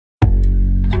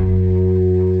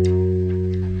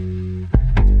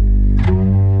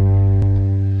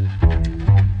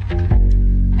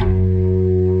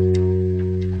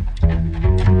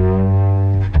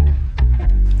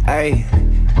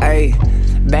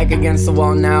Back against the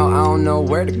wall now, I don't know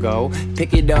where to go.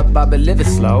 Pick it up, I believe it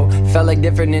slow. Felt like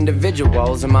different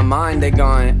individuals. In my mind, they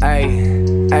going,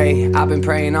 ayy. I've been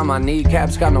praying on my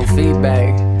kneecaps, got no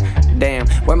feedback. Damn,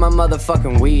 where my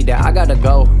motherfucking weed at? I gotta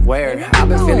go, where? I've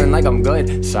been feeling like I'm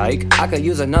good, psych. I could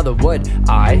use another wood,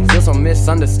 I feel so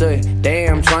misunderstood.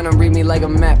 Damn, trying to read me like a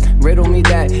map. Riddle me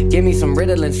that, give me some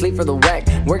Ritalin, sleep for the whack.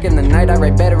 Working the night, I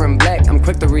write better in black. I'm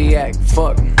quick to react,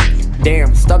 fuck.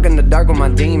 Damn, stuck in the dark with my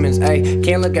demons, ayy.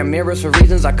 Can't look at mirrors for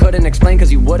reasons I couldn't explain,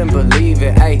 cause you wouldn't believe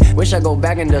it, ayy. Wish I go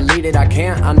back and delete it, I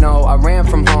can't, I know. I ran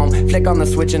from home, flick on the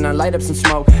switch and I light up some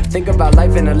smoke. Think about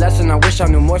life and a lesson, I wish I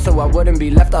knew more so I wouldn't be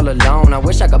left all alone. I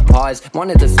wish I could pause,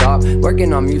 wanted to stop,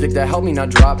 working on music that helped me not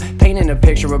drop. Painting a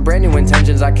picture of brand new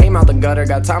intentions, I came out the gutter,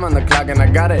 got time on the clock and I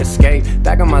gotta escape.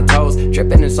 Back on my toes,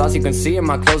 dripping in sauce, you can see in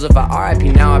my clothes. If I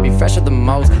RIP now, I'd be fresher the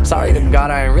most. Sorry to God,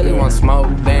 I ain't really want smoke,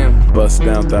 damn. Bust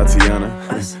down Tatiana.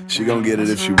 She gon' get it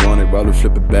if she want it, roll it,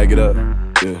 flip it, bag it up,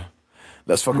 yeah.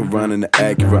 Let's fuck around in the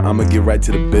Acura, I'ma get right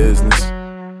to the business.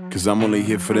 Cause I'm only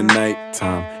here for the night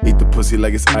time. Eat the pussy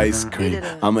like it's ice cream.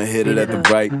 I'ma hit it at the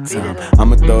right time.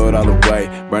 I'ma throw it all away,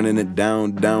 running it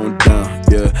down, down, down,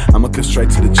 yeah. I'ma cut straight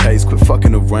to the chase, quit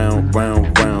fucking around,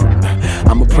 round, round.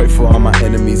 I'ma pray for all my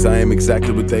enemies, I am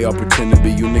exactly what they all pretend to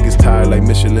be. You niggas tired like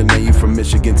Michelin, and you from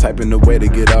Michigan, typing away to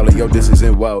get all of your disses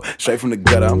in, whoa. Straight from the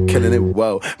gutter, I'm killing it,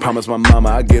 whoa. Promise my mama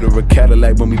I get her a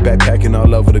Cadillac when we backpacking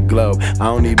all over the globe. I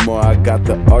don't need more, I got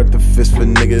the artifice for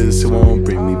niggas who won't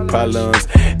bring me problems.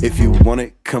 If you want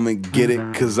it, come and get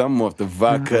it, cause I'm off the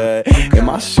vodka. And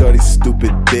my shorty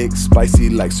stupid dick, spicy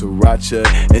like sriracha.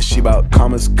 And she bout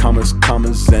commas, commas,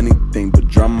 commas, anything but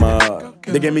drama.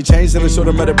 They gave me chains and I showed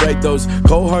them how to break those.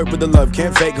 Cold heart with the love,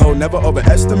 can't fake hold. Never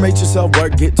overestimate your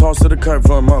self-worth. Get tossed to the curb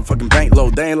for a motherfucking bank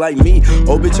load. They ain't like me.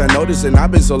 Oh bitch, I noticed and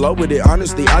I've been so low with it.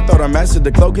 Honestly, I thought I mastered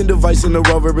the cloaking device in the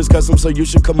Rover. It's custom, so you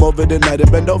should come over tonight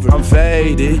and bend over. I'm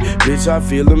faded, bitch, I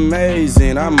feel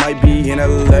amazing. I might be in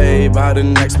LA by the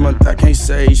next month, I can't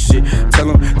say shit.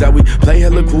 Tell them that we play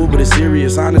hella cool, but it's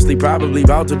serious. Honestly, probably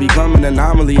about to become an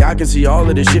anomaly. I can see all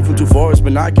of this shit from 2 forest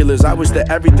binoculars. I wish that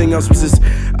everything else was just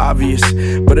obvious,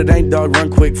 but it ain't, dog,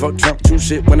 run quick, fuck Trump, true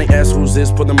shit. When they ask who's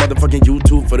this, put the motherfucking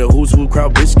YouTube for the who's who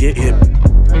crowd, bitch, get hip.